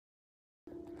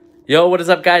Yo, what is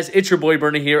up, guys? It's your boy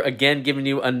Bernie here, again giving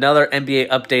you another NBA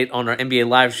update on our NBA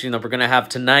live stream that we're going to have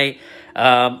tonight.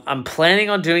 I'm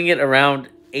planning on doing it around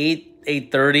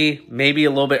 8:30, maybe a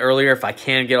little bit earlier if I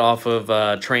can get off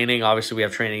of training. Obviously, we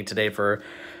have training today for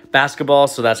basketball,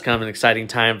 so that's kind of an exciting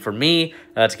time for me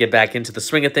to get back into the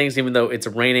swing of things, even though it's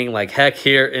raining like heck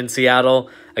here in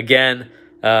Seattle. Again,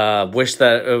 wish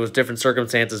that it was different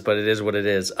circumstances, but it is what it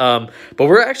is. But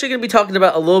we're actually going to be talking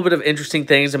about a little bit of interesting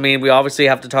things. I mean, we obviously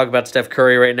have to talk about Steph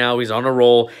Curry right now. He's on a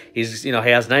roll. He's, he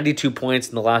has 92 points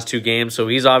in the last 2 games, so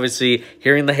he's obviously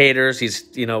hearing the haters. He's,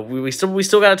 we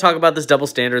still got to talk about this double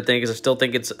standard thing, because I still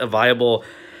think it's a viable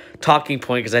talking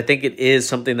point, because I think it is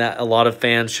something that a lot of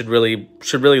fans should really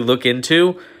look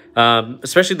into.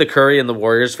 Especially the Curry and the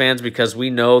Warriors fans, because we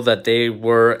know that they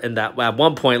were in that at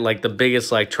one point like the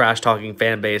biggest like trash talking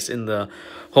fan base in the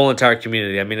whole entire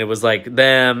community. I mean, it was like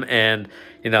them and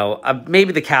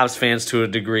maybe the Cavs fans to a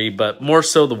degree, but more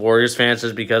so the Warriors fans,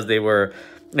 just because they were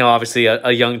obviously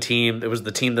a young team. It was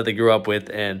the team that they grew up with,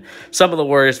 and some of the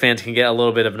Warriors fans can get a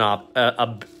little bit of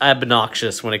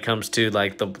obnoxious when it comes to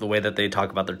like the way that they talk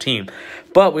about their team.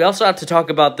 But we also have to talk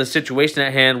about the situation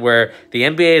at hand, where the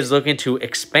NBA is looking to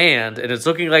expand, and it's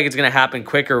looking like it's going to happen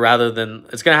quicker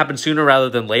it's going to happen sooner rather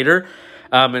than later.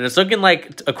 And it's looking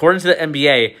like, according to the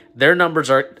NBA, their numbers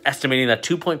are estimating that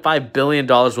 $2.5 billion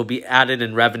will be added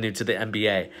in revenue to the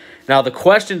NBA. Now, the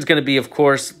question is going to be, of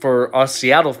course, for us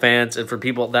Seattle fans and for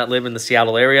people that live in the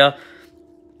Seattle area,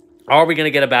 are we going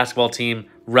to get a basketball team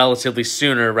relatively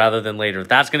sooner rather than later?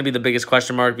 That's going to be the biggest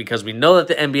question mark, because we know that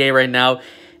the NBA right now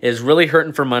is really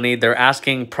hurting for money. They're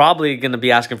probably going to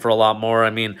be asking for a lot more. I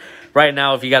mean, right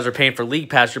now, if you guys are paying for League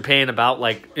Pass, you're paying about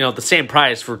the same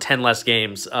price for 10 less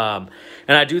games.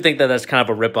 And I do think that that's kind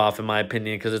of a ripoff, in my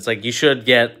opinion, because it's like you should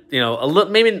get a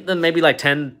little, maybe like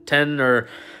 $10 or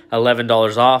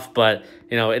 $11 off. But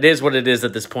it is what it is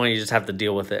at this point. You just have to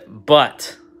deal with it.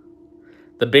 But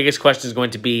the biggest question is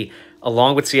going to be,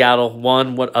 along with Seattle,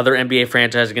 1, what other NBA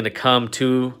franchise are going to come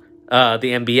to the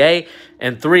NBA,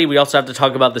 and 3, we also have to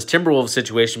talk about this Timberwolves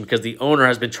situation, because the owner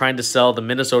has been trying to sell the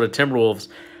Minnesota Timberwolves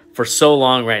for so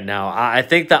long right now. I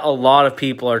think that a lot of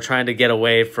people are trying to get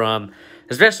away from,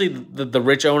 especially the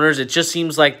rich owners. It just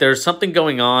seems like there's something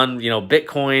going on,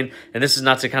 Bitcoin, and this is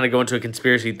not to kind of go into a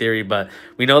conspiracy theory, but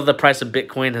we know the price of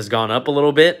Bitcoin has gone up a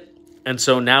little bit, and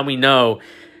so now we know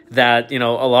that, a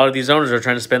lot of these owners are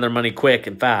trying to spend their money quick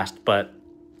and fast, but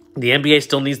the NBA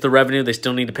still needs the revenue. They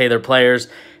still need to pay their players.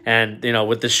 And,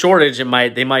 with the shortage,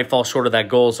 they might fall short of that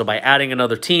goal. So by adding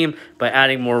another team, by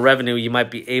adding more revenue, you might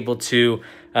be able to,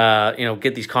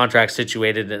 get these contracts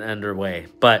situated and underway.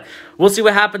 But we'll see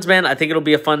what happens, man. I think it'll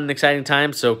be a fun and exciting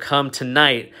time. So come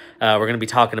tonight, we're going to be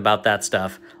talking about that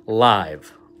stuff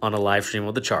live on a live stream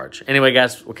with The Charge. Anyway,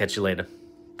 guys, we'll catch you later.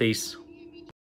 Peace.